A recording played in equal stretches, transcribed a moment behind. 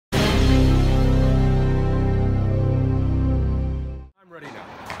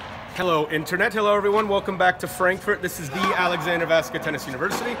Hello Internet, hello everyone, welcome back to Frankfurt. This is the Alexander Vasquez Tennis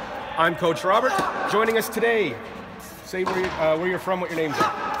University. I'm Coach Robert. Joining us today, say where you're from, what your names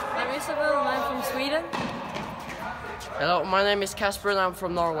are. I'm Isabel and I'm from Sweden. Hello, my name is Casper and I'm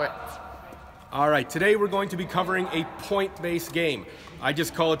from Norway. Alright, today we're going to be covering a point-based game. I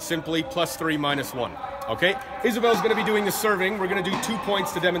just call it simply +3 - 1. Okay, Isabel's going to be doing the serving. We're going to do 2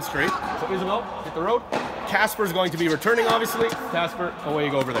 points to demonstrate. So Isabel, hit the road. Casper's going to be returning, obviously. Casper, away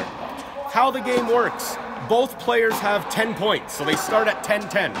you go over there. How the game works, both players have 10 points, so they start at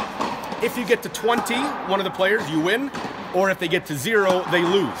 10-10. If you get to 20, one of the players, you win, or if they get to 0, they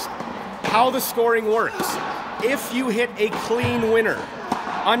lose. How the scoring works, if you hit a clean winner,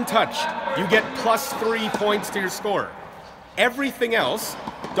 untouched, you get +3 points to your score. Everything else,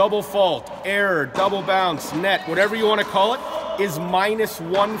 double fault, error, double bounce, net, whatever you want to call it, is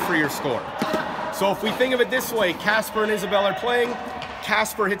 -1 for your score. So if we think of it this way, Casper and Isabel are playing,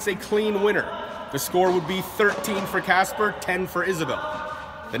 Casper hits a clean winner. The score would be 13 for Casper, 10 for Isabel.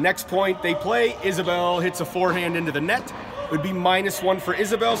 The next point they play, Isabel hits a forehand into the net. It would be -1 for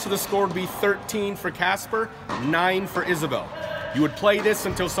Isabel, so the score would be 13 for Casper, 9 for Isabel. You would play this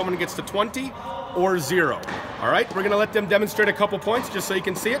until someone gets to 20 or 0. All right, we're gonna let them demonstrate a couple points just so you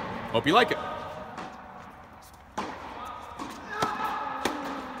can see it. Hope you like it.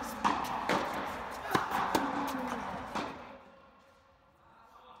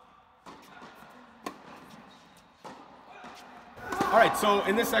 All right, so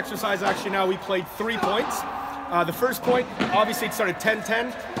in this exercise, actually now we played 3 points. The first point, obviously it started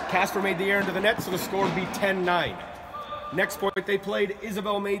 10-10. Casper made the error into the net, so the score would be 10-9. Next point they played,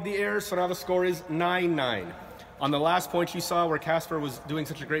 Isabel made the error, so now the score is 9-9. On the last point you saw where Casper was doing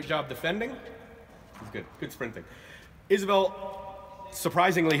such a great job defending, it was good sprinting. Isabel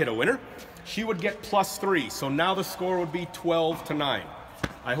surprisingly hit a winner. She would get +3, so now the score would be 12-9.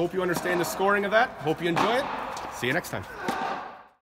 I hope you understand the scoring of that. Hope you enjoy it. See you next time.